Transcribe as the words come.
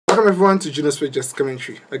Welcome everyone to Junosuede just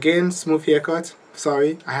commentary. Again, smooth haircut.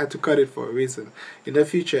 Sorry, I had to cut it for a reason. In the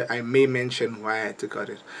future, I may mention why I had to cut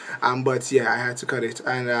it. But yeah, I had to cut it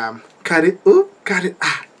and cut it. Ooh, cut it.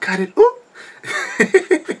 Cut it. Ooh.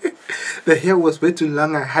 The hair was way too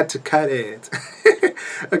long. I had to cut it.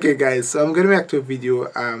 Okay, guys. So I'm gonna react to a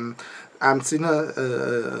video. I'm seeing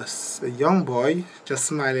a young boy just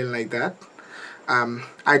smiling like that.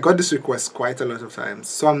 I got this request quite a lot of times,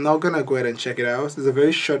 so I'm now gonna go ahead and check it out. It's a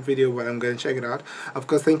very short video, but I'm gonna check it out. Of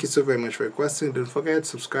course, thank you so very much for requesting. Don't forget,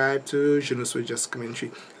 subscribe to Junosuede just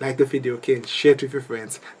commentary, like the video, okay, and share it with your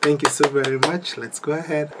friends. Thank you so very much. Let's go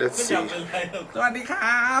ahead. Let's see. สวัสดีค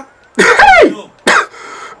รับ Hey!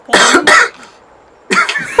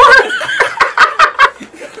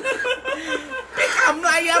 ไปทำอะไ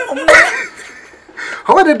รอะผมเลย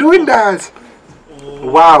How are they doing that?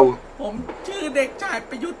 Wow. ผมชื่อเด็กชาย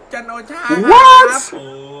ประยุทธ์จันทร์โอชา What? โอ้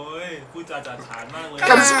ยพูดจาจัดฉานมากเลย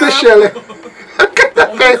Kind of special.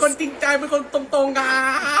 ผมเป็นคนจริงใจเป็นคนตรงๆค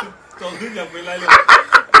รับโตขึ้นอยากเป็นอะไรเลย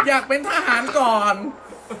อยากเป็นทหารก่อน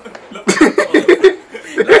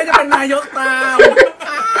แล้วจะเป็นนายกตาม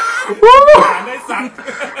ทหารได้สั่ง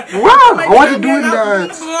Wow, how are they doing that?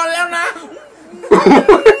 พอแล้วนะ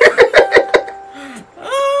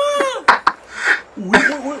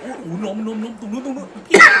นมตรงนู้นพี่นม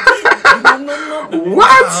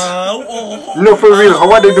What? No, for real, how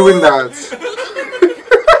are they doing that?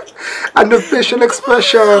 And the facial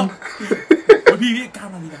expression. พี่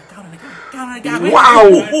9 นาฬิกา Wow.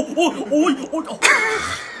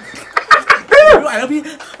 ไม่ไหวแล้วพี่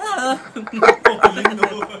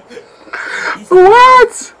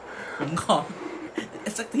What? ผมขอ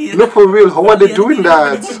สักที No, for real, how are they doing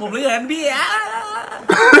that? ผมเลือนพี่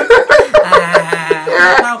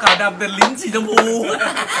ข้าวขาวดำแต่ลิ้นสีชมพู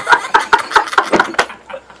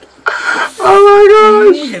Oh my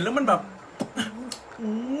gosh. เห็นแล้วมันแบบ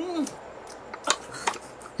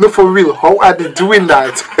No, for real, how are they doing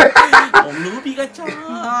that? ผมรู้พี่ก็ชอ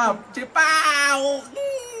บใช่เปล่า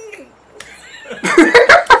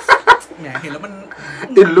แหมเห็นแล้วมัน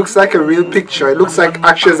It looks like a real picture. It looks like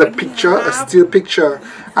actually as a picture, a still picture,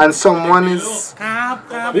 and someone is. ครับ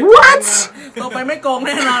What? ต่อไปไม่โกงแ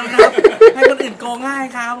น่นอนครับให้คนอื่นโกงง่าย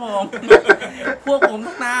ครับผมพวกผม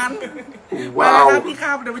ทั้งนั้น Wow. ครับพี่ค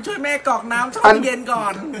รับเดี๋ยวไปช่วยแม่กรอกน้ำช่องเย็นก่อ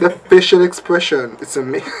น The facial expression, it's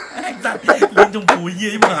amazing. ลิ้นชมพูเยี่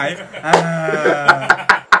ยมหาย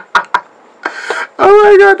Oh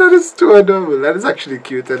my god, that is too adorable. That is actually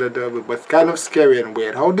cute and adorable, but kind of scary and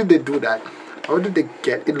weird. How did they do that? How did they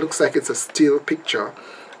get it? Looks like it's a still picture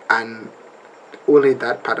and only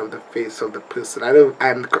that part of the face of the person.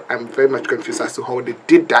 I'm very much confused as to how they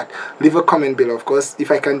did that. Leave a comment below, of course. If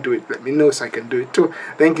I can do it, let me know so I can do it too.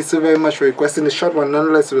 Thank you so very much for requesting the short one.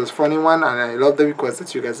 Nonetheless, it was a funny one and I love the requests that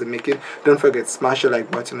you guys are making. Don't forget, smash the like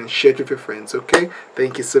button and share it with your friends, okay?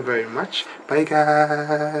 Thank you so very much. Bye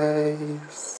guys.